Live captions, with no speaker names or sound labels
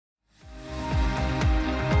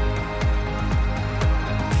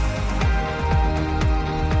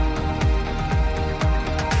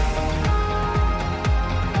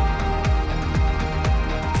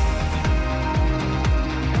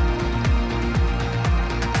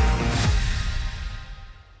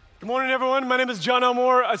morning, everyone. My name is John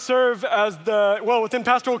Elmore. I serve as within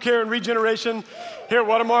pastoral care and regeneration here at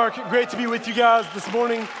Watermark. Great to be with you guys this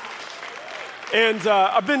morning. And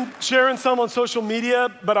I've been sharing some on social media,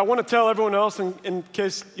 but I want to tell everyone else, in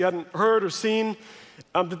case you hadn't heard or seen,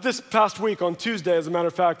 that this past week on Tuesday, as a matter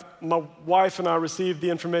of fact, my wife and I received the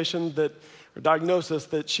information or diagnosis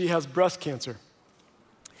that she has breast cancer.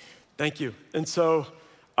 Thank you. And so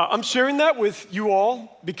I'm sharing that with you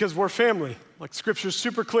all because we're family. Like Scripture's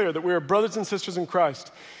super clear that we are brothers and sisters in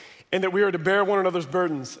Christ and that we are to bear one another's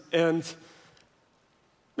burdens. And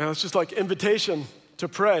man, it's just like invitation to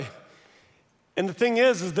pray. And the thing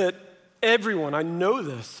is that everyone, I know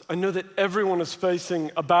that everyone is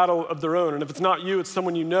facing a battle of their own. And if it's not you, it's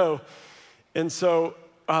someone you know. And so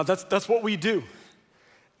that's what we do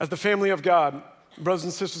as the family of God, brothers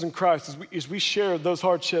and sisters in Christ, is we share those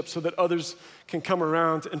hardships so that others can come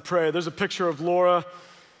around and pray. There's a picture of Laura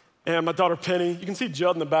and my daughter Penny. You can see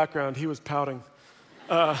Judd in the background. He was pouting.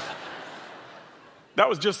 That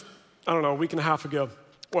was just, a week and a half ago.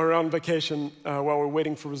 We were on vacation while we're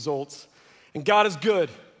waiting for results. And God is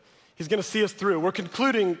good. He's going to see us through. We're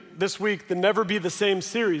concluding this week the Never Be the Same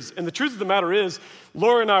series. And the truth of the matter is,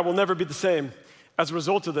 Laura and I will never be the same as a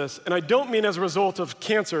result of this. And I don't mean as a result of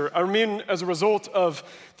cancer. I mean as a result of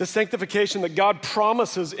the sanctification that God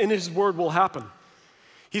promises in His Word will happen.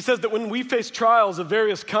 He says that when we face trials of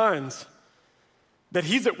various kinds, that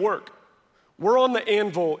He's at work. We're on the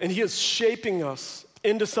anvil, and He is shaping us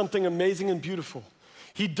into something amazing and beautiful.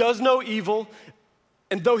 He does no evil,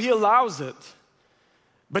 and though He allows it,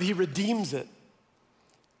 but He redeems it.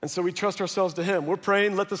 And so we trust ourselves to Him. We're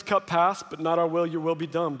praying, let this cup pass, but not our will, your will be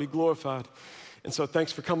done, be glorified. And so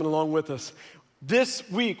thanks for coming along with us. This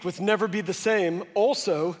week with Never Be the Same,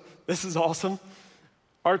 also, this is awesome,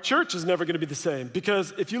 our church is never going to be the same,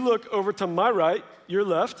 because if you look over to my right, your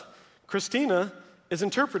left, Christina is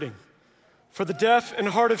interpreting for the deaf and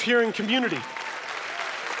hard of hearing community.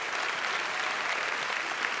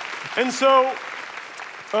 And so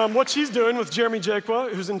what she's doing with Jeremy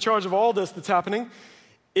Jakwa, who's in charge of all this that's happening,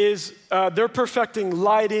 is they're perfecting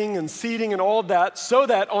lighting and seating and all of that so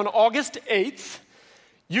that on August 8th,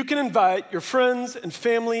 you can invite your friends and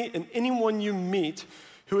family and anyone you meet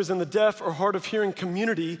who is in the deaf or hard of hearing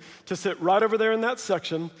community to sit right over there in that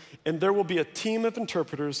section, and there will be a team of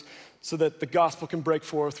interpreters so that the gospel can break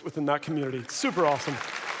forth within that community. It's super awesome.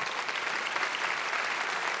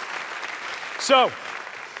 So,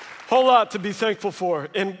 whole lot to be thankful for.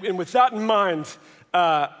 And with that in mind,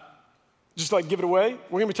 just like give it away,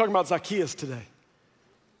 we're going to be talking about Zacchaeus today.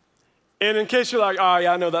 And in case you're like, oh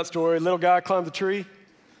yeah, I know that story, little guy climbed the tree.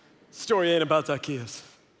 The story ain't about Zacchaeus.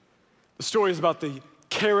 The story is about the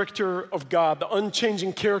character of God, the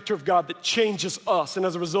unchanging character of God that changes us. And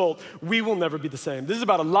as a result, we will never be the same. This is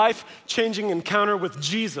about a life-changing encounter with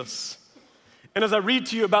Jesus. And as I read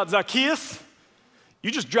to you about Zacchaeus,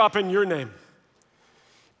 you just drop in your name.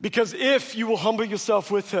 Because if you will humble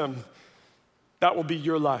yourself with Him, that will be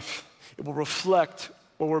your life. It will reflect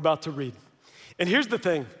what we're about to read. And here's the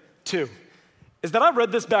thing, too, is that I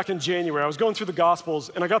read this back in January. I was going through the Gospels,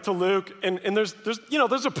 and I got to Luke, and there's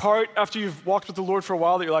a part after you've walked with the Lord for a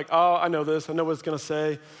while that you're like, oh, I know this. I know what it's going to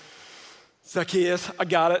say. Zacchaeus, I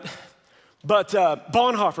got it. But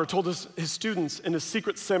Bonhoeffer told his students in his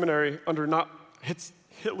secret seminary under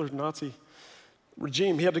Hitler's Nazi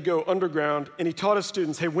regime, he had to go underground, and he taught his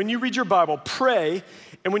students, hey, when you read your Bible, pray,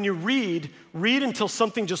 and when you read until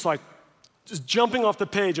something just jumping off the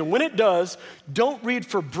page. And when it does, don't read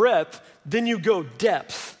for breadth, then you go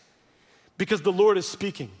depth, because the Lord is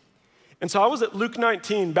speaking. And so I was at Luke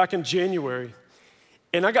 19 back in January,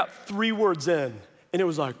 and I got 3 words in, and it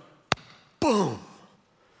was like, boom.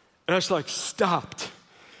 And I just stopped.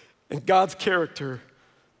 And God's character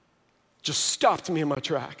just stopped me in my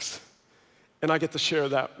tracks. And I get to share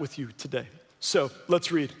that with you today. So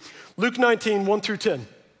let's read. Luke 19, 1 through 10.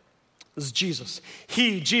 This is Jesus.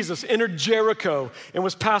 Jesus, entered Jericho and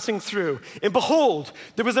was passing through. And behold,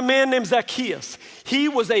 there was a man named Zacchaeus. He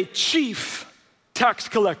was a chief tax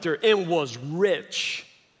collector and was rich.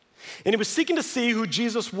 And he was seeking to see who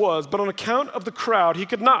Jesus was, but on account of the crowd, he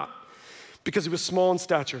could not, because he was small in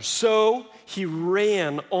stature. So he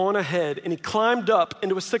ran on ahead, and he climbed up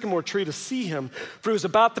into a sycamore tree to see him, for he was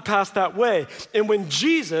about to pass that way. And when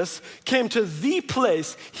Jesus came to the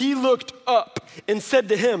place, he looked up and said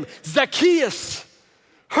to him, Zacchaeus,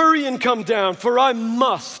 hurry and come down, for I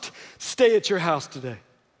must stay at your house today.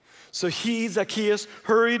 So he, Zacchaeus,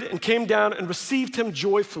 hurried and came down and received him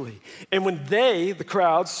joyfully. And when they, the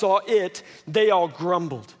crowd, saw it, they all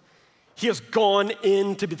grumbled. He has gone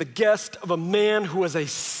in to be the guest of a man who is a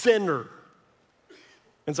sinner.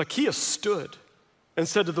 And Zacchaeus stood and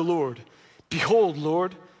said to the Lord, behold,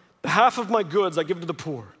 Lord, the half of my goods I give to the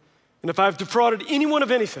poor. And if I have defrauded anyone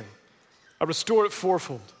of anything, I restore it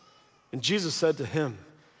fourfold. And Jesus said to him,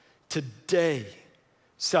 today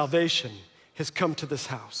salvation has come to this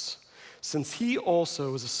house, since he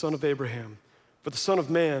also is a son of Abraham. For the Son of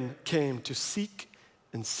Man came to seek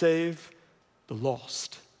and save the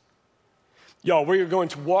lost. Y'all, we're going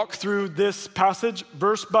to walk through this passage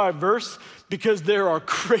verse by verse because there are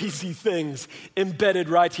crazy things embedded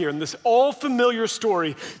right here in this all familiar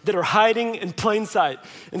story that are hiding in plain sight.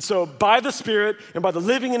 And so by the Spirit and by the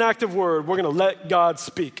living and active word, we're going to let God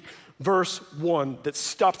speak. Verse 1 that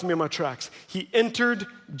stopped me in my tracks. He entered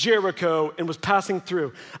Jericho and was passing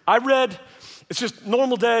through. I read, it's just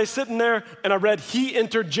normal day sitting there, and I read he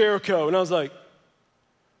entered Jericho. And I was like,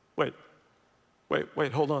 wait,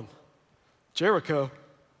 hold on. Jericho?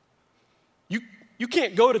 You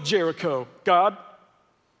can't go to Jericho, God.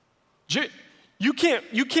 You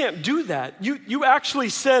can't do that. You actually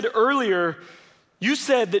said earlier, you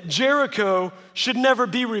said that Jericho should never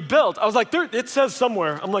be rebuilt. I was like, it says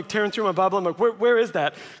somewhere. I'm like tearing through my Bible. I'm like, where is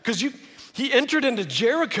that? Because he entered into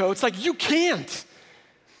Jericho. It's like, you can't.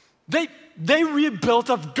 They rebuilt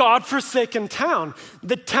a God-forsaken town.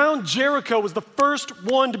 The town Jericho was the first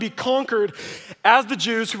one to be conquered as the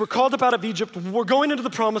Jews who were called up out of Egypt were going into the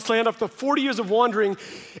promised land after 40 years of wandering,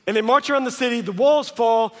 and they march around the city, the walls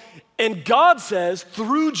fall, and God says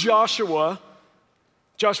through Joshua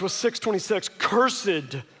 6:26,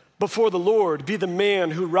 cursed before the Lord be the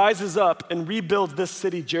man who rises up and rebuilds this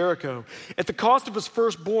city Jericho. At the cost of his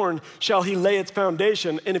firstborn shall he lay its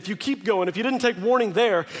foundation. And if you keep going, if you didn't take warning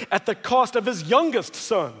there, at the cost of his youngest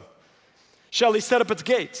son shall he set up its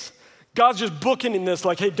gates. God's just bookending this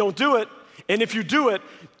like, hey, don't do it. And if you do it,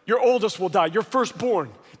 your oldest will die, your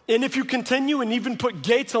firstborn. And if you continue and even put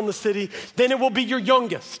gates on the city, then it will be your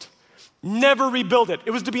youngest. Never rebuild it.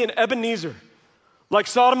 It was to be an Ebenezer. Like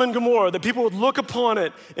Sodom and Gomorrah, that people would look upon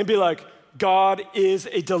it and be like, God is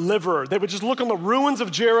a deliverer. They would just look on the ruins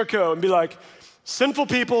of Jericho and be like, sinful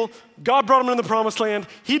people, God brought them into the promised land,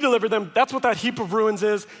 he delivered them. That's what that heap of ruins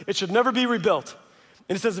is. It should never be rebuilt.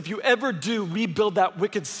 And it says, if you ever do rebuild that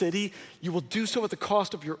wicked city, you will do so at the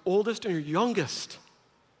cost of your oldest and your youngest.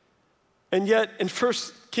 And yet in 1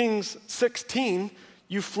 Kings 16,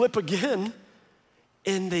 you flip again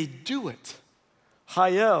and they do it.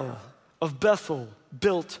 Hiel of Bethel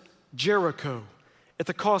built Jericho at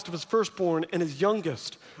the cost of his firstborn and his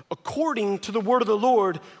youngest, according to the word of the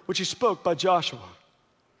Lord, which he spoke by Joshua.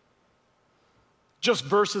 Just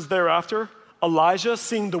verses thereafter, Elijah,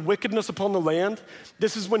 seeing the wickedness upon the land,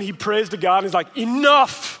 this is when he prays to God and he's like,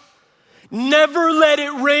 enough, never let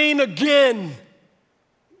it rain again.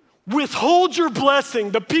 Withhold your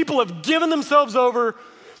blessing. The people have given themselves over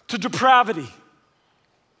to depravity.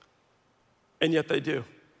 And yet they do.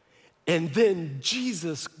 And then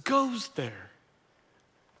Jesus goes there.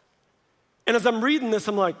 And as I'm reading this,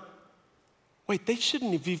 I'm like, wait, they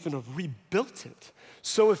shouldn't have even have rebuilt it.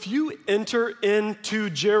 So if you enter into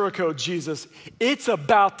Jericho, Jesus, it's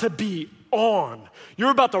about to be on. You're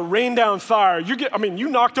about to rain down fire. You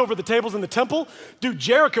knocked over the tables in the temple. Dude,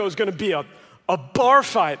 Jericho is going to be a bar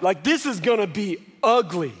fight. Like, this is going to be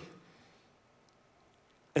ugly.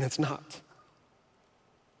 And it's not.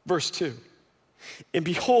 Verse 2. And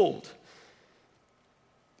behold,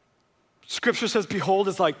 Scripture says behold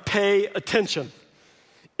is like pay attention.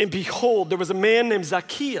 And behold, there was a man named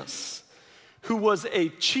Zacchaeus who was a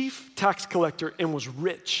chief tax collector and was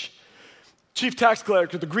rich. Chief tax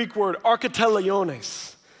collector, the Greek word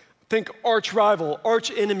architeliones. Think arch rival, arch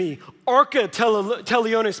enemy.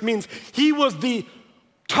 Architeliones means he was the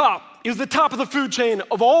top. He was the top of the food chain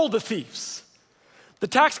of all the thieves. The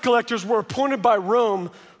tax collectors were appointed by Rome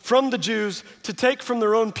from the Jews to take from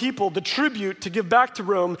their own people the tribute to give back to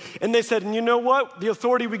Rome. And they said, and you know what? The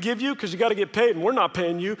authority we give you, because you got to get paid and we're not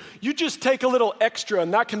paying you, you just take a little extra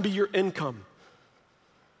and that can be your income.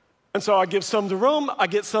 And so I give some to Rome, I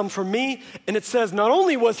get some for me. And it says not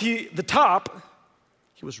only was he the top,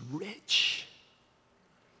 he was rich,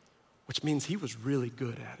 which means he was really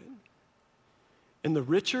good at it. And the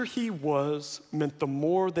richer he was meant the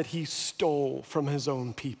more that he stole from his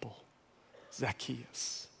own people.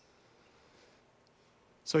 Zacchaeus.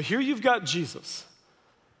 So here you've got Jesus.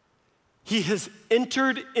 He has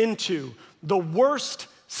entered into the worst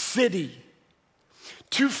city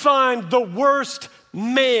to find the worst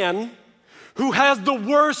man who has the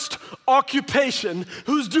worst occupation,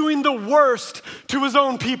 who's doing the worst to his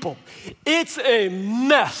own people. It's a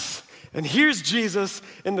mess. And here's Jesus,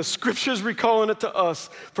 and the Scripture's recalling it to us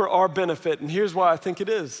for our benefit. And here's why I think it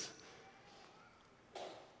is.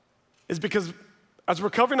 It's because as a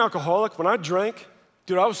recovering alcoholic, when I drank,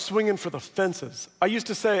 Dude, I was swinging for the fences. I used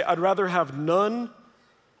to say I'd rather have none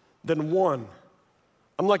than one.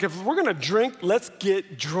 I'm like, if we're gonna drink, let's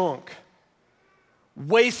get drunk.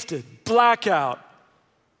 Wasted, blackout.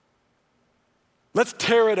 Let's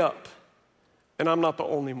tear it up. And I'm not the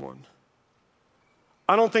only one.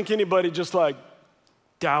 I don't think anybody just like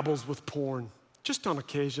dabbles with porn, just on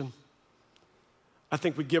occasion. I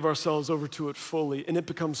think we give ourselves over to it fully, and it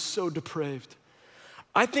becomes so depraved.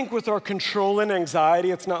 I think with our control and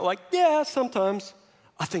anxiety, it's not like, yeah, sometimes.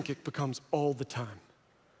 I think it becomes all the time.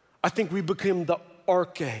 I think we become the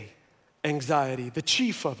arche anxiety, the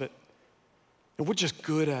chief of it. And we're just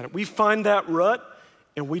good at it. We find that rut,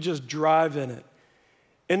 and we just drive in it.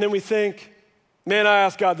 And then we think, man, I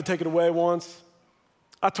asked God to take it away once.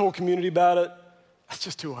 I told community about it. That's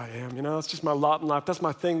just who I am, you know? It's just my lot in life. That's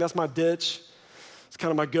my thing. That's my ditch. It's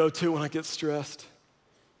kind of my go-to when I get stressed.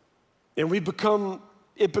 And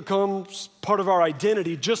it becomes part of our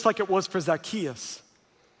identity, just like it was for Zacchaeus.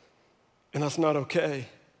 And that's not okay.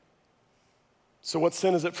 So what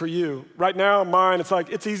sin is it for you? Right now, mine, it's like,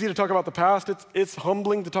 it's easy to talk about the past. It's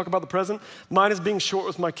humbling to talk about the present. Mine is being short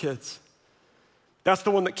with my kids. That's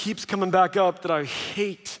the one that keeps coming back up that I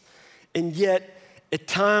hate. And yet, at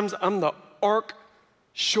times, I'm the arc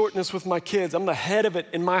shortness with my kids. I'm the head of it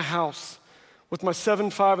in my house with my 7,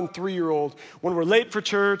 5, and 3-year-old. When we're late for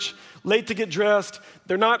church, late to get dressed,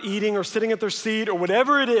 they're not eating or sitting at their seat or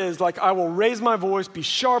whatever it is, like I will raise my voice, be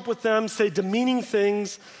sharp with them, say demeaning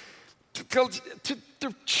things to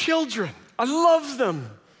their children. I love them.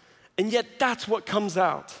 And yet that's what comes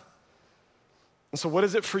out. And so what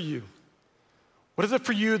is it for you? What is it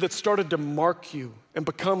for you that started to mark you and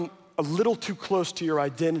become a little too close to your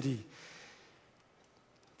identity?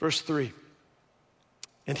 Verse 3.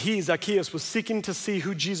 And he, Zacchaeus, was seeking to see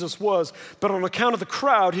who Jesus was, but on account of the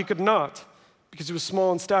crowd, he could not, because he was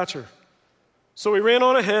small in stature. So he ran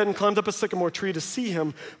on ahead and climbed up a sycamore tree to see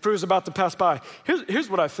him, for he was about to pass by. Here's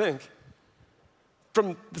what I think.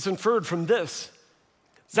 It's inferred from this.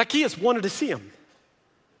 Zacchaeus wanted to see him.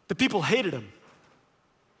 The people hated him.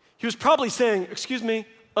 He was probably saying, excuse me,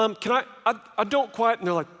 can I don't quite, and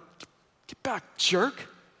they're like, get back, jerk.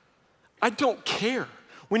 I don't care.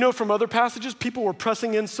 We know from other passages, people were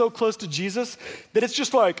pressing in so close to Jesus that it's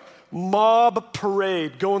just like mob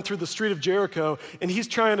parade going through the street of Jericho, and he's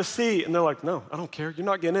trying to see, and they're like, no, I don't care. You're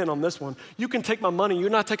not getting in on this one. You can take my money. You're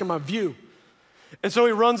not taking my view. And so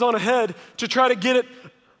he runs on ahead to try to get it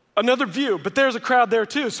another view, but there's a crowd there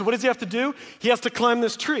too. So what does he have to do? He has to climb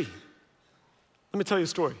this tree. Let me tell you a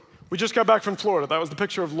story. We just got back from Florida. That was the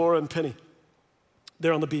picture of Laura and Penny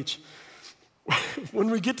there on the beach.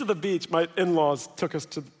 When we get to the beach, my in-laws took us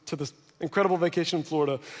to this incredible vacation in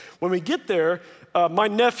Florida. When we get there, my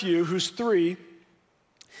nephew, who's 3,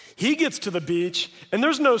 he gets to the beach, and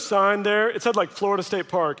there's no sign there. It said like Florida State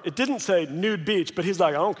Park. It didn't say nude beach, but he's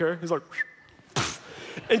like, I don't care. He's like,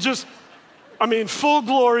 and just, full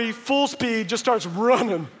glory, full speed, just starts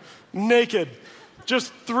running naked.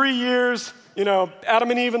 Just 3 years,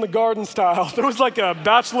 Adam and Eve in the garden style. There was like a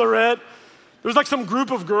bachelorette. There was like some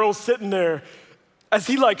group of girls sitting there as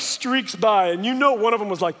he like streaks by, and one of them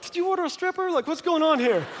was like, did you order a stripper? Like, what's going on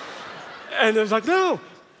here? And it was like, no.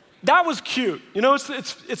 That was cute.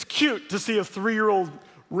 It's cute to see a 3-year-old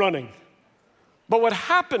running. But what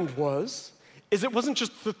happened is it wasn't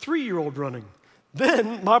just the 3-year-old running.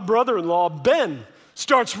 Then my brother-in-law, Ben,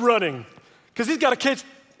 starts running because he's got to catch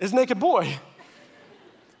his naked boy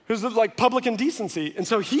who's like public indecency. And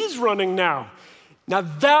so he's running now. Now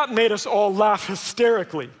that made us all laugh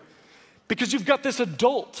hysterically because you've got this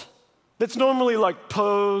adult that's normally like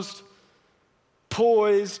posed,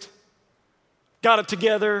 poised, got it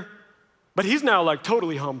together, but he's now like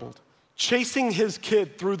totally humbled, chasing his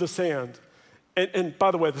kid through the sand. And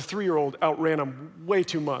by the way, the 3-year-old outran him way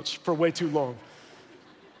too much for way too long.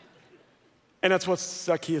 And that's what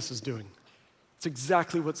Zacchaeus is doing. It's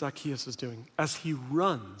exactly what Zacchaeus is doing. As he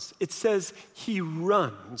runs, it says he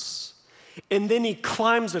runs, and then he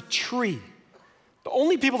climbs a tree. The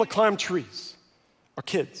only people that climb trees are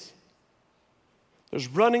kids. There's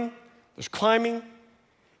running, there's climbing,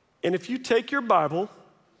 and if you take your Bible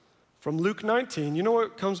from Luke 19, you know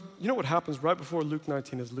what happens right before Luke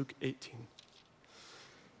 19 is Luke 18.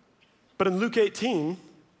 But in Luke 18,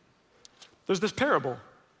 there's this parable.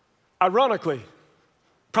 Ironically,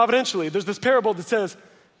 providentially, there's this parable that says,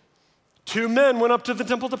 2 men went up to the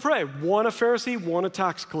temple to pray, one a Pharisee, one a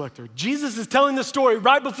tax collector. Jesus is telling this story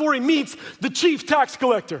right before he meets the chief tax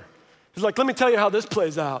collector. He's like, let me tell you how this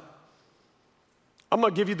plays out. I'm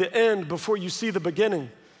gonna give you the end before you see the beginning.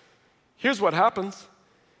 Here's what happens.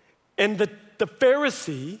 And the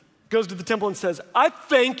Pharisee goes to the temple and says, I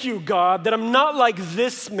thank you, God, that I'm not like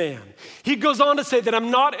this man. He goes on to say that I'm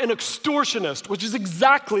not an extortionist, which is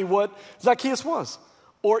exactly what Zacchaeus was,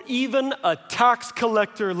 or even a tax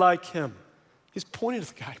collector like him. He's pointing at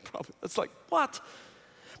the guy, probably. It's like, what?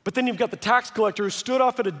 But then you've got the tax collector who stood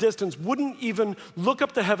off at a distance, wouldn't even look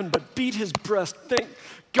up to heaven, but beat his breast. Thank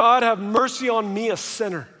God, have mercy on me, a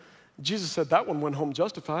sinner. Jesus said that one went home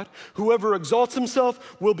justified. Whoever exalts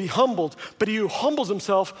himself will be humbled, but he who humbles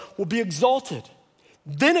himself will be exalted.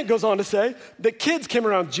 Then it goes on to say that kids came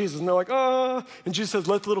around Jesus and they're like, and Jesus says,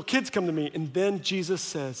 let the little kids come to me. And then Jesus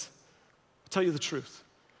says, I'll tell you the truth.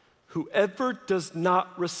 Whoever does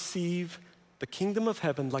not receive the kingdom of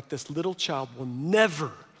heaven like this little child will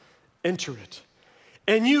never enter it.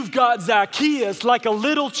 And you've got Zacchaeus like a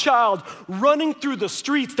little child running through the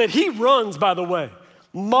streets that he runs, by the way.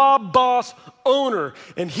 Mob boss owner.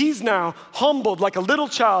 And he's now humbled like a little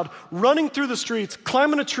child running through the streets,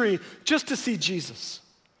 climbing a tree just to see Jesus.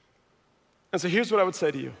 And so here's what I would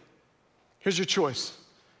say to you. Here's your choice.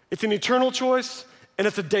 It's an eternal choice and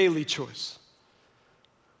it's a daily choice.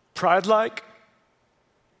 Pride-like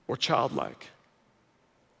or childlike?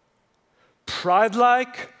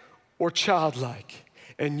 Pride-like or childlike?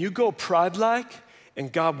 And you go pride-like,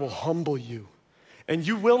 and God will humble you. And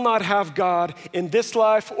you will not have God in this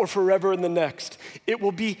life or forever in the next. It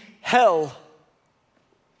will be hell.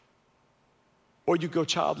 Or you go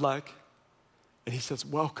childlike, and he says,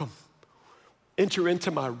 welcome. Enter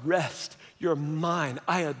into my rest. You're mine.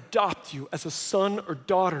 I adopt you as a son or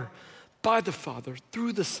daughter by the Father,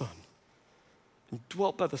 through the Son, and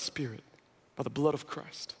dwelt by the Spirit, by the blood of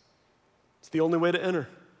Christ. It's the only way to enter,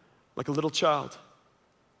 like a little child.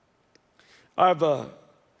 I've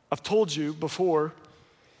told you before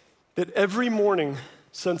that every morning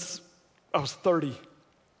since I was 30,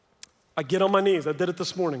 I get on my knees. I did it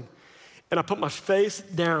this morning. And I put my face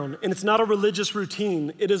down. And it's not a religious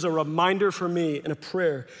routine. It is a reminder for me and a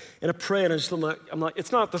prayer. And I pray and I'm like,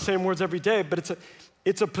 it's not the same words every day, but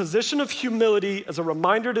it's a position of humility as a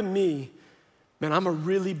reminder to me, man, I'm a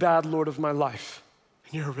really bad Lord of my life.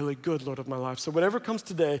 And you're a really good Lord of my life. So whatever comes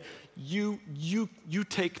today, you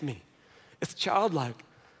take me. It's childlike.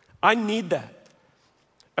 I need that.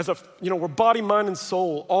 We're body, mind, and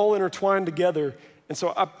soul all intertwined together. And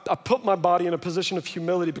so I put my body in a position of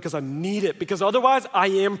humility because I need it. Because otherwise, I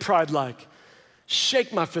am pride-like.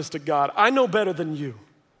 Shake my fist at God. I know better than you.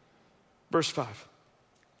 Verse 5.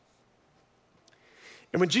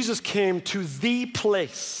 And when Jesus came to the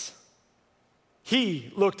place,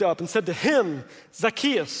 he looked up and said to him,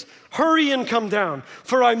 Zacchaeus, hurry and come down,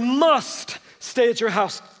 for I must stay at your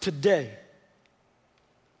house today.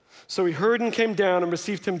 So he heard and came down and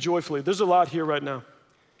received him joyfully. There's a lot here right now.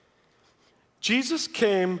 Jesus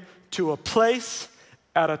came to a place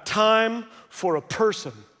at a time for a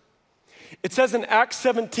person. It says in Acts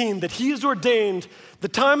 17 that he has ordained the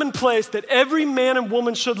time and place that every man and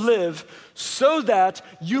woman should live so that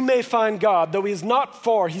you may find God. Though he is not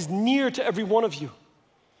far, he's near to every one of you.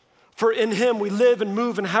 For in him we live and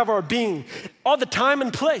move and have our being. All the time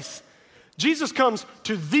and place. Jesus comes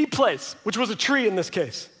to the place, which was a tree in this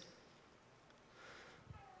case.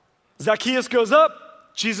 Zacchaeus goes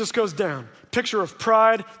up, Jesus goes down. Picture of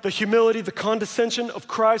pride, the humility, the condescension of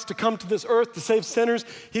Christ to come to this earth to save sinners.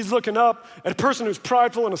 He's looking up at a person who's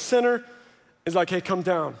prideful and a sinner. He's like, hey, come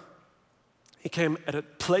down. He came at a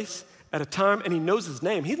place, at a time, and he knows his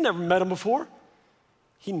name. He's never met him before.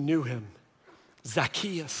 He knew him.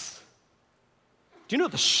 Zacchaeus. Do you know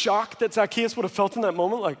the shock that Zacchaeus would have felt in that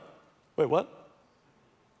moment? Like, wait, what?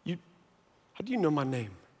 How do you know my name?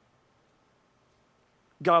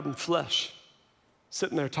 God in flesh,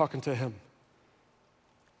 sitting there talking to him.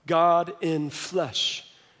 God in flesh.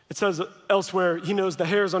 It says elsewhere, he knows the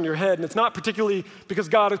hairs on your head, and it's not particularly because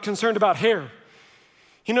God is concerned about hair.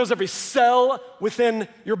 He knows every cell within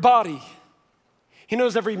your body. He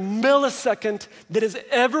knows every millisecond that has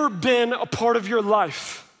ever been a part of your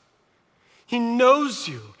life. He knows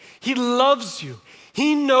you. He loves you.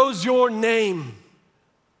 He knows your name.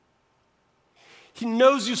 He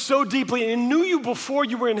knows you so deeply and knew you before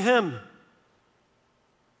you were in him.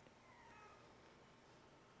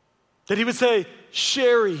 That he would say,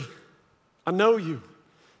 Sherry, I know you.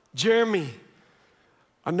 Jeremy,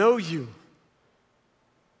 I know you.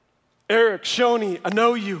 Eric, Shoni, I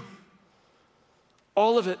know you.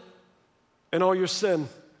 All of it and all your sin.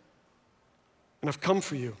 And I've come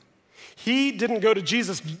for you. He didn't go to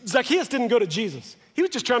Jesus. Zacchaeus didn't go to Jesus. He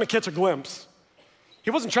was just trying to catch a glimpse. He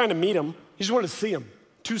wasn't trying to meet him. He just wanted to see him.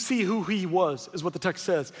 To see who he was is what the text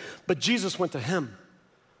says. But Jesus went to him.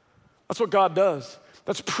 That's what God does.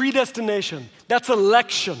 That's predestination. That's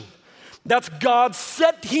election. That's God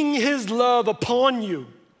setting his love upon you,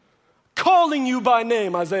 calling you by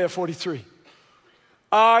name, Isaiah 43.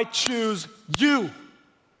 I choose you.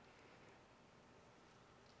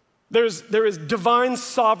 There is divine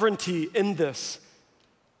sovereignty in this,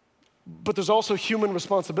 but there's also human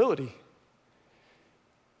responsibility.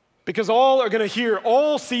 Because all are gonna hear,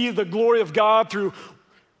 all see the glory of God through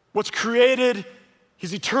what's created,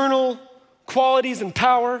 his eternal qualities and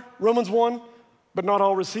power, Romans 1, but not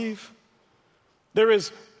all receive. There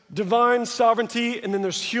is divine sovereignty, and then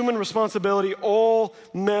there's human responsibility, all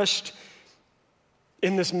meshed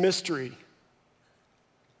in this mystery.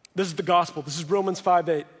 This is the gospel. This is Romans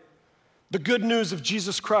 5:8. The good news of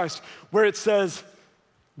Jesus Christ, where it says,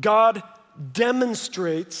 God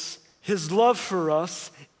demonstrates his love for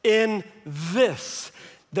us in this,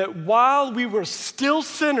 that while we were still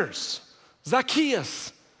sinners,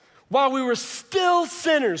 Zacchaeus, while we were still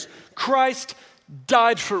sinners, Christ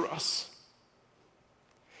died for us.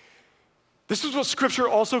 This is what Scripture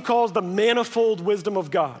also calls the manifold wisdom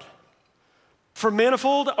of God. For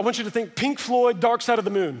manifold, I want you to think Pink Floyd, Dark Side of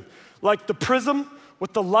the Moon, like the prism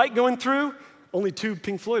with the light going through. Only 2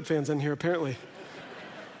 Pink Floyd fans in here, apparently.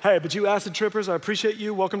 Hey, but you acid trippers, I appreciate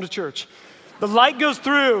you. Welcome to church. The light goes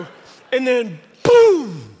through, and then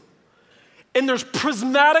boom! And there's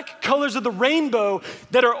prismatic colors of the rainbow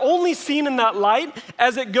that are only seen in that light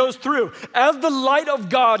as it goes through. As the light of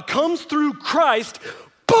God comes through Christ,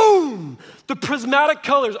 boom! The prismatic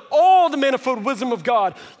colors, all the manifold wisdom of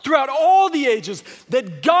God throughout all the ages,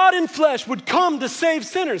 that God in flesh would come to save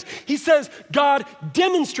sinners. He says God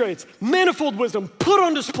demonstrates manifold wisdom put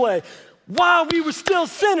on display. While we were still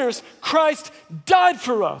sinners, Christ died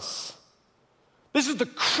for us. This is the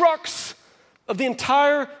crux of the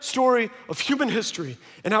entire story of human history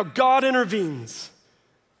and how God intervenes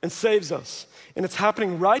and saves us. And it's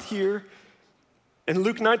happening right here in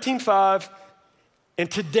Luke 19:5 and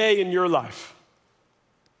today in your life.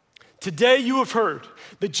 Today you have heard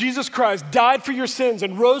that Jesus Christ died for your sins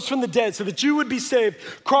and rose from the dead so that you would be saved,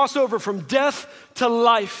 cross over from death to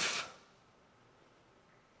life.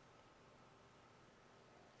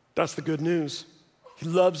 That's the good news. He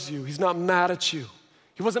loves you. He's not mad at you.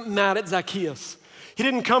 He wasn't mad at Zacchaeus. He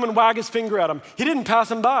didn't come and wag his finger at him. He didn't pass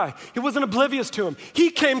him by. He wasn't oblivious to him. He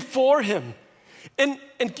came for him. And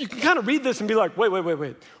you can kind of read this and be like,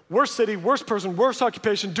 wait. Worst city, worst person, worst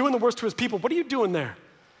occupation, doing the worst to his people. What are you doing there?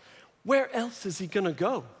 Where else is he gonna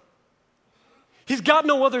go? He's got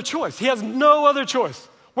no other choice. He has no other choice.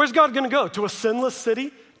 Where's God gonna go? To a sinless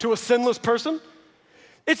city? To a sinless person?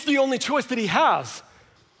 It's the only choice that he has.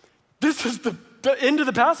 This is the end of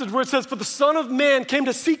the passage where it says, for the Son of Man came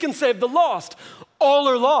to seek and save the lost. All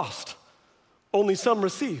are lost. Only some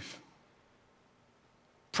receive.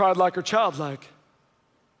 Pride-like or childlike.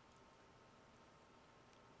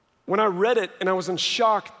 When I read it and I was in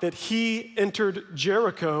shock that he entered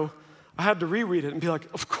Jericho, I had to reread it and be like,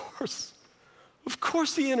 of course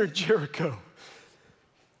he entered Jericho.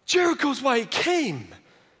 Jericho's why he came.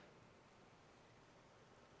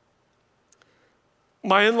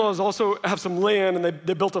 My in-laws also have some land and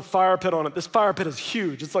they built a fire pit on it. This fire pit is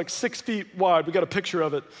huge. It's like 6 feet wide. We got a picture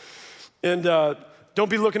of it. And don't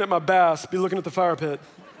be looking at my bass, be looking at the fire pit.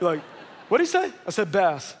 Be like, what'd he say? I said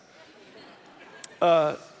bass.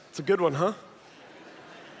 It's a good one, huh?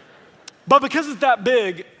 But because it's that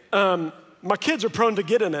big, my kids are prone to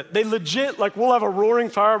get in it. They legit, like we'll have a roaring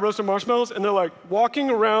fire, roasting marshmallows, and they're like walking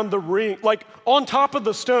around the ring, like on top of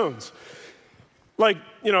the stones. Like,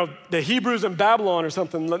 the Hebrews in Babylon or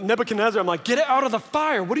something, like Nebuchadnezzar. I'm like, get it out of the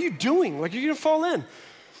fire. What are you doing? Like, you're gonna fall in.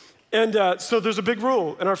 And so there's a big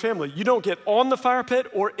rule in our family. You don't get on the fire pit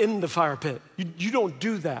or in the fire pit. You don't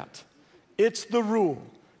do that. It's the rule.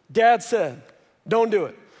 Dad said, don't do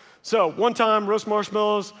it. So one time, roast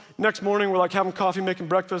marshmallows. Next morning, we're like having coffee, making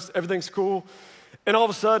breakfast. Everything's cool. And all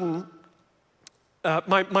of a sudden,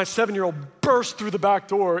 my 7-year-old burst through the back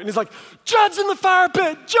door and he's like, Judd's in the fire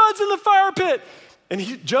pit. Judd's in the fire pit.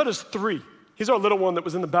 And Judd is 3. He's our little one that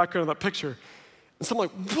was in the background of that picture. And so I'm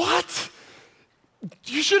like, what?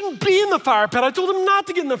 You shouldn't be in the fire pit. I told him not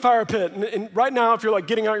to get in the fire pit. And right now, if you're like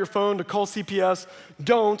getting out your phone to call CPS,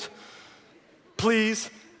 don't, please.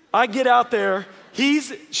 I get out there.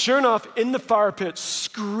 He's, sure enough, in the fire pit,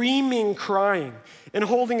 screaming, crying, and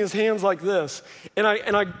holding his hands like this. And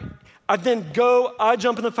I then I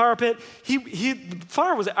jump in the fire pit. The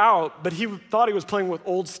fire was out, but he thought he was playing with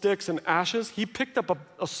old sticks and ashes. He picked up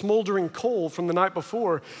a smoldering coal from the night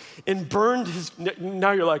before and burned his,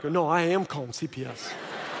 now you're like, no, I am calling CPS.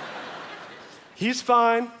 He's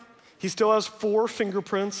fine. He still has 4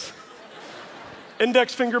 fingerprints.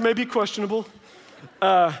 Index finger may be questionable.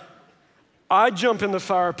 I jump in the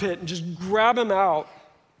fire pit and just grab him out,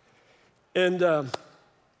 and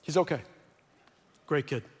he's okay. Great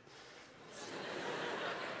kid.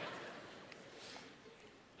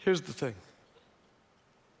 Here's the thing.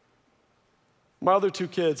 My other two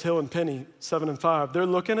kids, Hill and Penny, 7 and 5, they're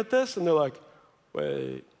looking at this and they're like,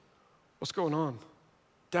 wait, what's going on?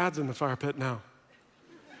 Dad's in the fire pit now.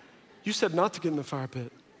 You said not to get in the fire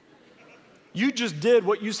pit. You just did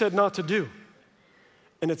what you said not to do.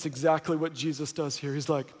 And it's exactly what Jesus does here. He's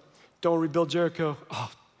like, don't rebuild Jericho.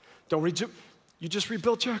 Oh, you just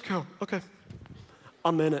rebuilt Jericho. Okay,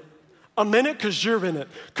 I'm in it. I'm in it because you're in it,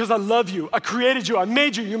 because I love you. I created you. I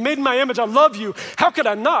made you. You made in my image. I love you. How could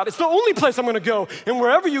I not? It's the only place I'm going to go. And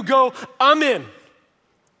wherever you go, I'm in.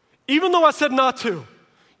 Even though I said not to,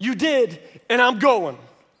 you did, and I'm going.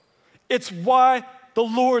 It's why the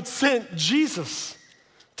Lord sent Jesus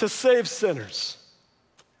to save sinners.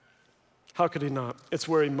 How could he not? It's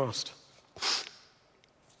where he must.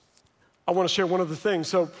 I want to share one other thing.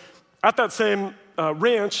 So at that same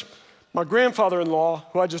ranch, my grandfather-in-law,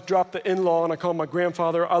 who I just dropped the in-law and I call him my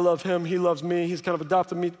grandfather, I love him, he loves me, he's kind of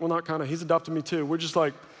adopted me, well not kind of, he's adopted me too. We're just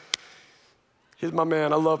like, he's my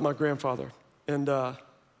man, I love my grandfather. And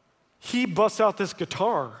he busts out this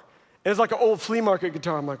guitar. And it's like an old flea market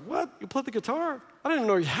guitar. I'm like, what, you play the guitar? I didn't even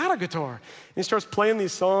know you had a guitar. And he starts playing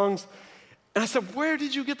these songs. And I said, where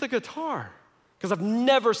did you get the guitar? Because I've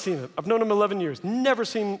never seen it. I've known him 11 years,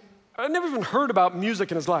 I never even heard about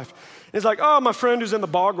music in his life. And he's like, oh, my friend who's in the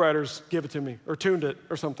Bog Riders gave it to me, or tuned it,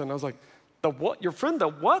 or something. I was like, the what? Your friend, the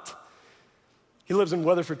what? He lives in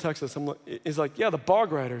Weatherford, Texas. He's like, yeah, the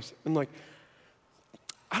Bog Riders. I'm like,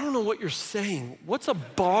 I don't know what you're saying. What's a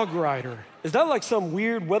Bog Rider? Is that like some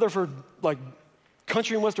weird Weatherford, like,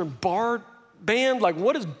 country and western bar band? Like,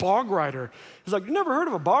 what is Bog Rider? He's like, you never heard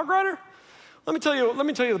of a Bog Rider? Let me tell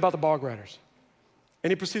you about the Bog Riders. And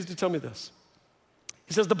he proceeds to tell me this.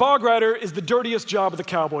 He says, the bog rider is the dirtiest job of the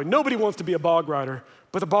cowboy. Nobody wants to be a bog rider,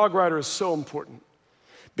 but the bog rider is so important.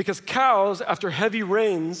 Because cows, after heavy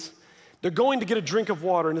rains, they're going to get a drink of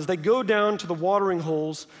water, and as they go down to the watering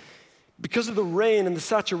holes, because of the rain and the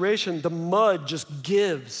saturation, the mud just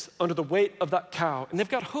gives under the weight of that cow. And they've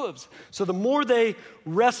got hooves. So the more they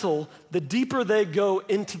wrestle, the deeper they go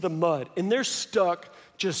into the mud. And they're stuck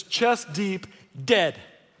just chest deep, dead.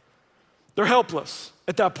 They're helpless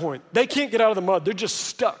at that point. They can't get out of the mud. They're just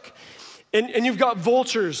stuck. And you've got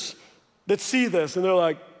vultures that see this, and they're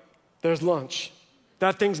like, there's lunch.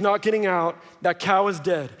 That thing's not getting out. That cow is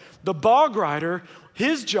dead. The bog rider,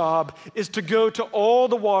 his job is to go to all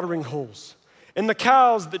the watering holes. And the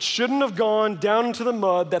cows that shouldn't have gone down into the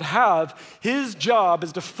mud that have, his job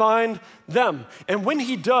is to find them. And when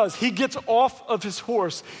he does, he gets off of his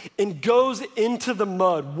horse and goes into the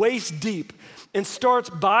mud, waist deep, and starts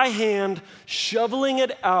by hand shoveling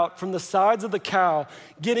it out from the sides of the cow,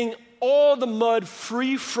 getting all the mud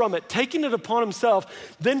free from it, taking it upon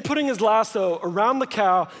himself, then putting his lasso around the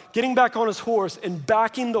cow, getting back on his horse, and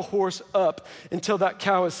backing the horse up until that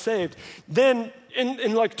cow is saved. Then,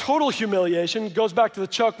 in like total humiliation, goes back to the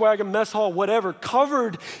chuck wagon, mess hall, whatever,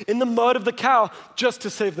 covered in the mud of the cow just to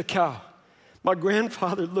save the cow. My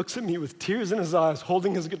grandfather looks at me with tears in his eyes,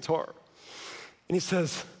 holding his guitar, and he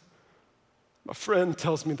says, my friend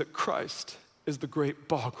tells me that Christ is the great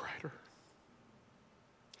bog rider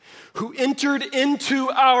who entered into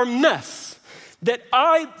our mess, that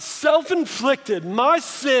I self-inflicted, my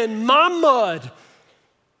sin, my mud.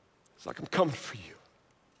 It's like, I'm coming for you.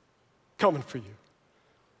 Coming for you.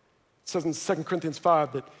 It says in 2 Corinthians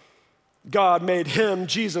 5 that God made him,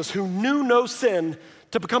 Jesus, who knew no sin,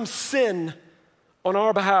 to become sin on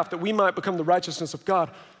our behalf, that we might become the righteousness of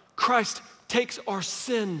God. Christ takes our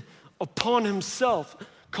sin upon himself.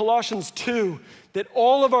 Colossians 2, that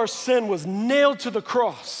all of our sin was nailed to the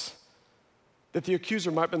cross, that the accuser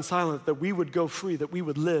might have been silent, that we would go free, that we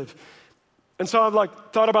would live. And so I've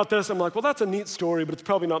thought about this. I'm like, well, that's a neat story, but it's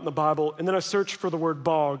probably not in the Bible. And then I searched for the word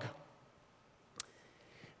bog.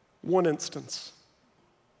 One instance,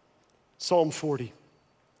 Psalm 40,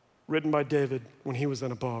 written by David when he was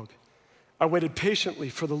in a bog. I waited patiently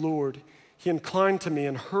for the Lord. He inclined to me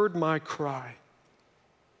and heard my cry.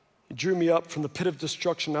 He drew me up from the pit of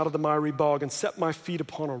destruction out of the miry bog and set my feet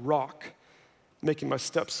upon a rock, making my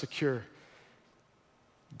steps secure.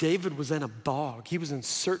 David was in a bog. He was in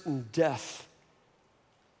certain death.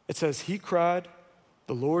 It says he cried,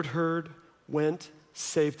 the Lord heard, went,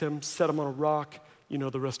 saved him, set him on a rock. You know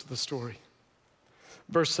the rest of the story.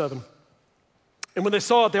 Verse 7. And when they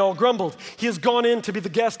saw it, they all grumbled. He has gone in to be the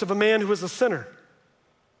guest of a man who is a sinner.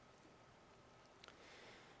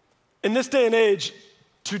 In this day and age,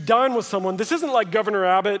 to dine with someone, this isn't like Governor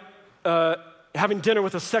Abbott having dinner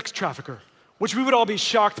with a sex trafficker which we would all be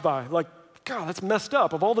shocked by. Like, God, that's messed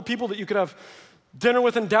up. Of all the people that you could have dinner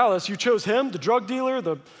with in Dallas, you chose him, the drug dealer,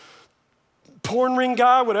 the porn ring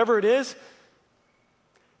guy, whatever it is.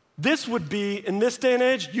 This would be, in this day and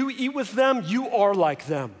age, you eat with them, you are like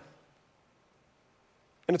them.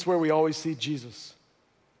 And it's where we always see Jesus.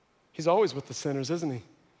 He's always with the sinners, isn't he?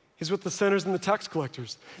 He's with the sinners and the tax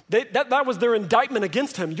collectors. That was their indictment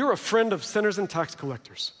against him. You're a friend of sinners and tax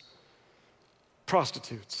collectors,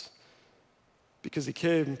 prostitutes, because he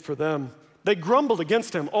came for them. They grumbled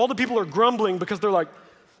against him. All the people are grumbling because they're like,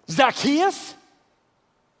 Zacchaeus?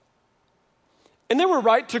 And they were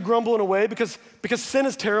right to grumble in a way because sin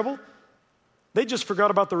is terrible. They just forgot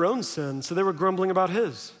about their own sin, so they were grumbling about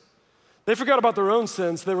his. They forgot about their own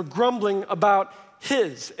sins. They were grumbling about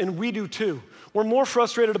his, and we do too. We're more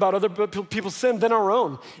frustrated about other people's sin than our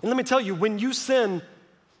own. And let me tell you, when you sin,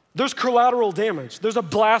 there's collateral damage. There's a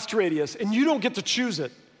blast radius, and you don't get to choose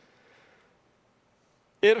it.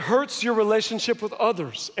 It hurts your relationship with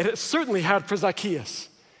others, and it certainly had for Zacchaeus.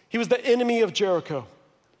 He was the enemy of Jericho,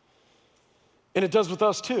 and it does with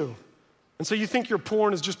us too. And so you think your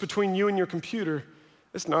porn is just between you and your computer.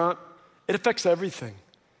 It's not. It affects everything.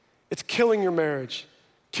 It's killing your marriage,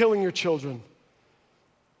 killing your children.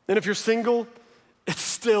 And if you're single, it's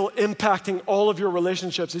still impacting all of your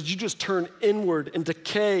relationships as you just turn inward and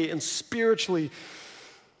decay and spiritually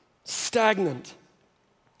stagnant.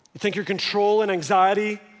 You think your control and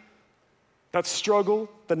anxiety, that struggle,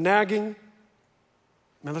 the nagging,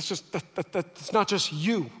 man, that's not just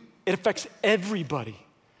you. It affects everybody.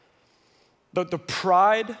 The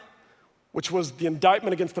pride, which was the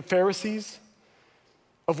indictment against the Pharisees,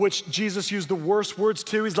 of which Jesus used the worst words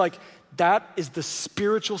too. He's like, that is the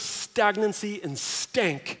spiritual stagnancy and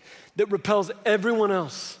stank that repels everyone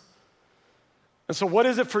else. And so what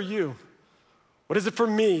is it for you? What is it for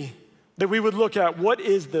me that we would look at? What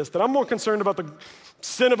is this? That I'm more concerned about the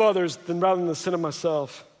sin of others rather than the sin of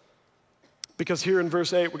myself. Because here in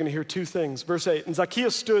verse 8, we're going to hear two things. Verse 8, and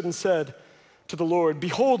Zacchaeus stood and said to the Lord,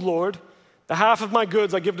 behold, Lord, the half of my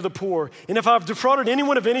goods I give to the poor. And if I've defrauded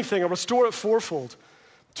anyone of anything, I'll restore it fourfold.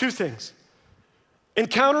 Two things.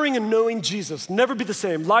 Encountering and knowing Jesus, never be the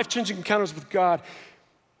same. Life-changing encounters with God.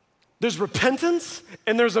 There's repentance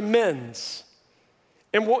and there's amends.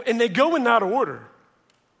 And they go in that order.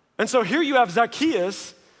 And so here you have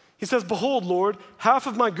Zacchaeus. He says, behold, Lord, half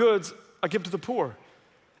of my goods I give to the poor.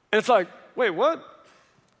 And it's like, wait, what?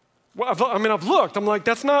 Well, I've looked. I'm like,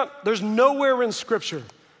 there's nowhere in Scripture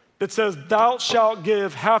that says, thou shalt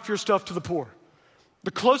give half your stuff to the poor. The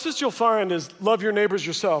closest you'll find is love your neighbors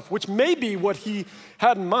yourself, which may be what he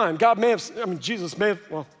had in mind. Jesus may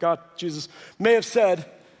have said,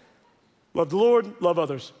 love the Lord, love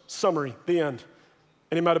others. Summary, the end.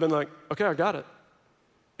 And he might have been like, okay, I got it.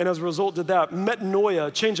 And as a result did that. Metanoia,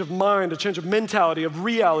 a change of mind, a change of mentality, of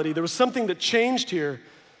reality. There was something that changed here.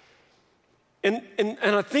 And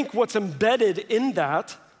I think what's embedded in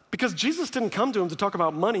that, because Jesus didn't come to him to talk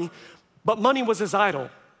about money, but money was his idol.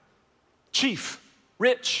 Chief.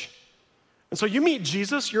 Rich. And so you meet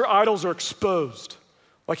Jesus, your idols are exposed.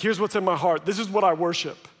 Like, here's what's in my heart. This is what I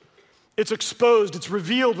worship. It's exposed, it's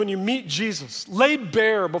revealed when you meet Jesus, laid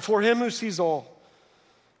bare before him who sees all.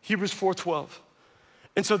 Hebrews 4:12.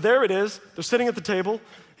 And so there it is. They're sitting at the table,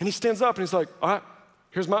 and he stands up and he's like, all right,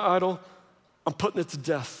 here's my idol. I'm putting it to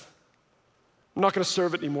death. I'm not going to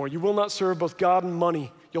serve it anymore. You will not serve both God and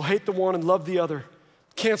money. You'll hate the one and love the other.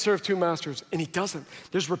 Can't serve two masters. And he doesn't.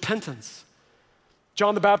 There's repentance.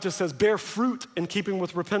 John the Baptist says, bear fruit in keeping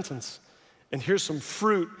with repentance. And here's some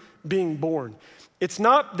fruit being born. It's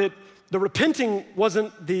not that the repenting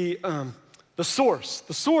wasn't the source.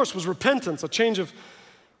 The source was repentance, a change of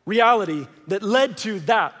reality that led to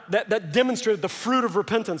that demonstrated the fruit of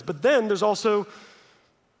repentance. But then there's also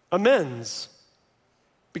amends.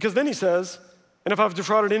 Because then he says, and if I've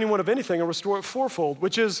defrauded anyone of anything, I'll restore it fourfold,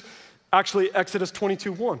 which is actually Exodus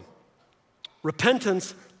 22:1.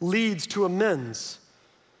 Repentance leads to amends.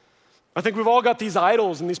 I think we've all got these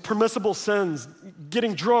idols and these permissible sins,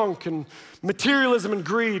 getting drunk and materialism and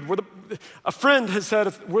greed. A friend has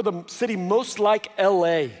said we're the city most like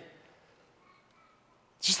LA.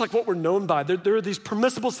 It's just like what we're known by. There are these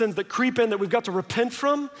permissible sins that creep in that we've got to repent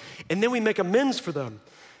from, and then we make amends for them.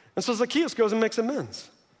 And so Zacchaeus goes and makes amends.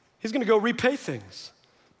 He's going to go repay things.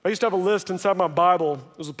 I used to have a list inside my Bible.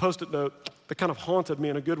 It was a Post-it note that kind of haunted me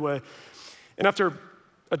in a good way. And after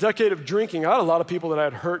a decade of drinking, I had a lot of people that I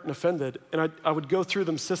had hurt and offended, and I would go through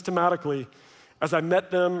them systematically as I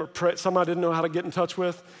met them, or some I didn't know how to get in touch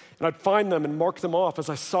with, and I'd find them and mark them off as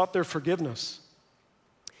I sought their forgiveness.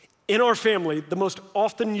 In our family, the most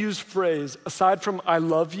often used phrase, aside from I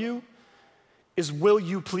love you, is will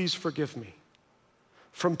you please forgive me?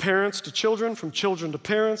 from parents to children, from children to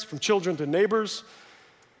parents, from children to neighbors.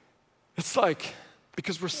 It's like,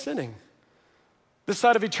 because we're sinning. This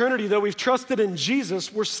side of eternity, though we've trusted in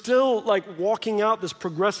Jesus, we're still like walking out this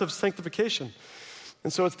progressive sanctification.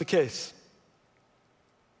 And so it's the case.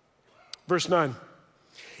 Verse 9,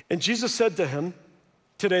 and Jesus said to him,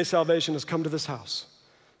 today salvation has come to this house,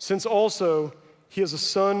 since also he is a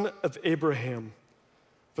son of Abraham.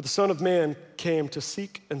 For the Son of Man came to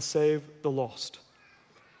seek and save the lost.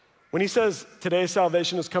 When he says, today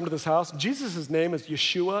salvation has come to this house, Jesus' name is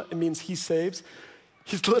Yeshua. It means he saves.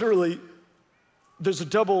 He's literally, there's a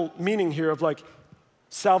double meaning here of like,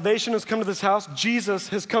 salvation has come to this house, Jesus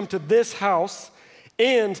has come to this house,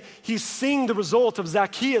 and he's seeing the result of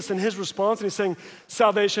Zacchaeus and his response, and he's saying,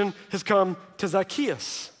 salvation has come to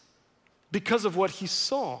Zacchaeus because of what he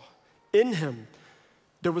saw in him.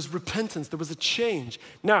 There was repentance, there was a change.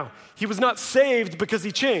 Now, he was not saved because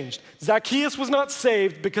he changed. Zacchaeus was not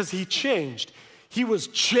saved because he changed. He was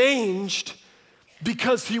changed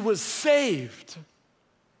because he was saved.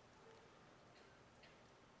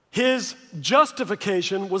 His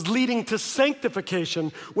justification was leading to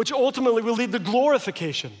sanctification, which ultimately will lead to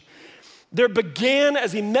glorification. There began,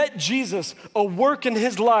 as he met Jesus, a work in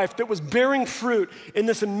his life that was bearing fruit in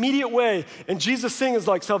this immediate way. And Jesus' saying is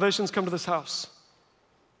like, salvation's come to this house.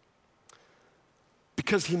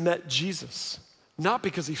 Because he met Jesus, not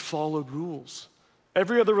because he followed rules.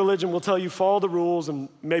 Every other religion will tell you, follow the rules and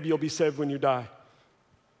maybe you'll be saved when you die.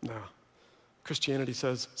 No. Christianity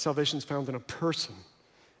says salvation's found in a person.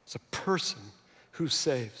 It's a person who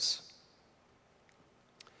saves.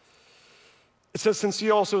 It says, since he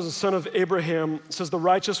also is a son of Abraham, it says the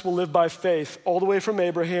righteous will live by faith. All the way from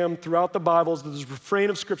Abraham, throughout the Bibles, there's a refrain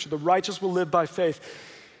of Scripture, the righteous will live by faith.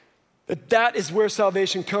 That is where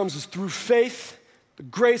salvation comes, is through faith, the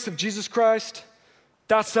grace of Jesus Christ.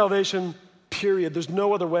 That's salvation, period. There's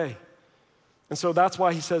no other way. And so that's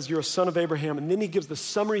why he says you're a son of Abraham. And then he gives the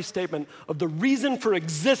summary statement of the reason for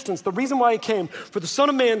existence, the reason why he came. For the Son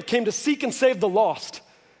of Man came to seek and save the lost.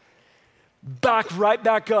 Right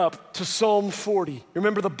back up to Psalm 40.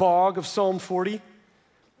 Remember the bog of Psalm 40?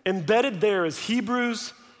 Embedded there is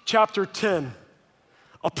Hebrews chapter 10,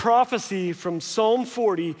 a prophecy from Psalm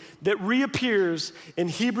 40 that reappears in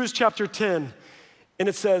Hebrews chapter 10. And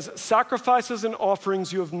it says, sacrifices and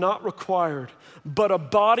offerings you have not required, but a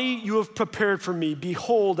body you have prepared for me.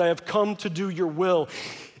 Behold, I have come to do your will.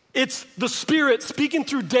 It's the Spirit speaking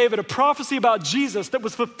through David, a prophecy about Jesus that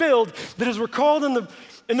was fulfilled, that is recalled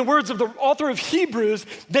in the words of the author of Hebrews,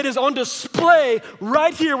 that is on display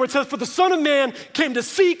right here where it says, for the Son of Man came to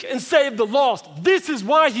seek and save the lost. This is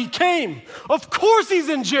why he came. Of course he's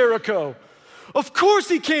in Jericho. Of course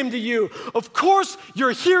he came to you. Of course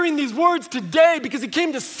you're hearing these words today because he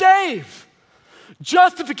came to save.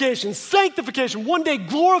 Justification, sanctification, one day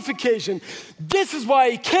glorification. This is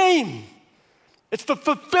why he came. It's the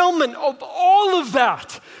fulfillment of all of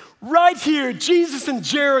that. Right here, Jesus in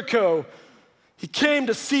Jericho, he came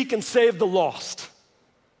to seek and save the lost.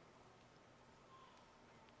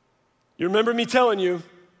 You remember me telling you,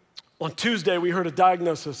 on Tuesday we heard a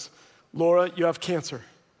diagnosis. Laura, you have cancer.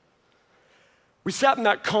 We sat in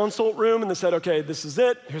that consult room and they said, okay, this is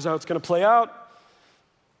it. Here's how it's going to play out.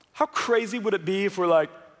 How crazy would it be if we're like,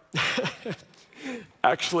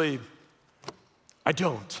 actually,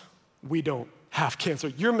 we don't have cancer.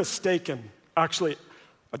 You're mistaken. Actually,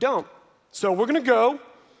 I don't. So we're going to go.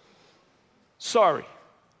 Sorry.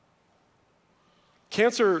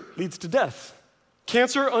 Cancer leads to death.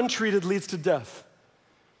 Cancer untreated leads to death.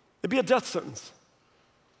 It'd be a death sentence.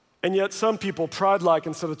 And yet some people, pride-like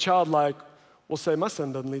instead of childlike, will say, my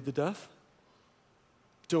son doesn't lead to death.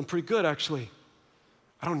 Doing pretty good, actually.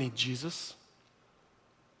 I don't need Jesus.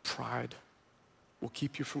 Pride will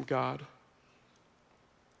keep you from God.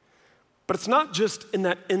 But it's not just in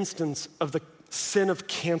that instance of the sin of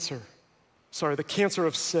cancer. The cancer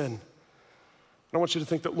of sin. I don't want you to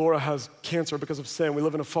think that Laura has cancer because of sin. We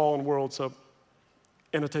live in a fallen world, so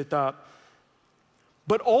annotate that.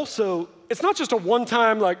 But also, it's not just a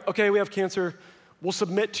one-time, like, okay, we have cancer, we'll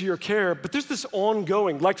submit to your care, but there's this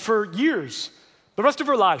ongoing, like for years, the rest of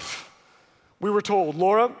her life, we were told,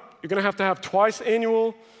 Laura, you're gonna have to have twice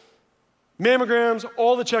annual mammograms,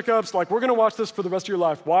 all the checkups, like we're gonna watch this for the rest of your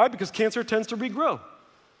life. Why? Because cancer tends to regrow.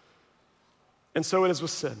 And so it is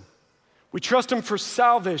with sin. We trust him for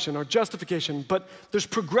salvation, our justification, but there's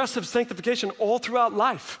progressive sanctification all throughout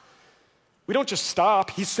life. We don't just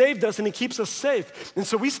stop. He saved us and he keeps us safe. And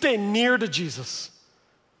so we stay near to Jesus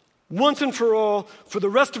once and for all for the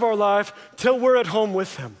rest of our life till we're at home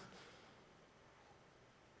with him.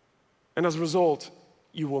 And as a result,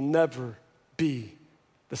 you will never be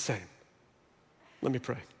the same. Let me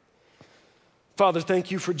pray. Father,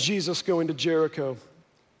 thank you for Jesus going to Jericho.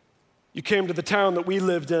 You came to the town that we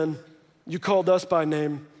lived in. You called us by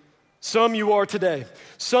name. Some you are today.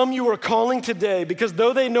 Some you are calling today because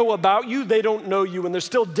though they know about you, they don't know you and they're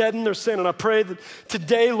still dead in their sin. And I pray that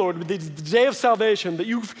today, Lord, the day of salvation, that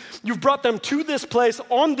you've brought them to this place.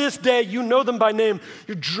 On this day, you know them by name.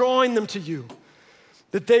 You're drawing them to you,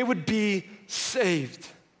 that they would be saved.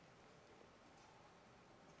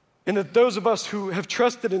 And that those of us who have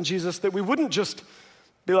trusted in Jesus, that we wouldn't just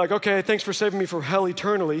be like, okay, thanks for saving me from hell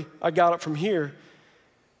eternally. I got it from here.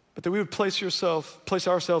 But that we would place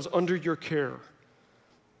ourselves under your care.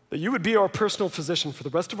 That you would be our personal physician for the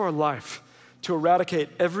rest of our life to eradicate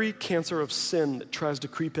every cancer of sin that tries to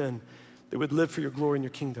creep in, that would live for your glory and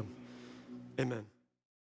your kingdom. Amen.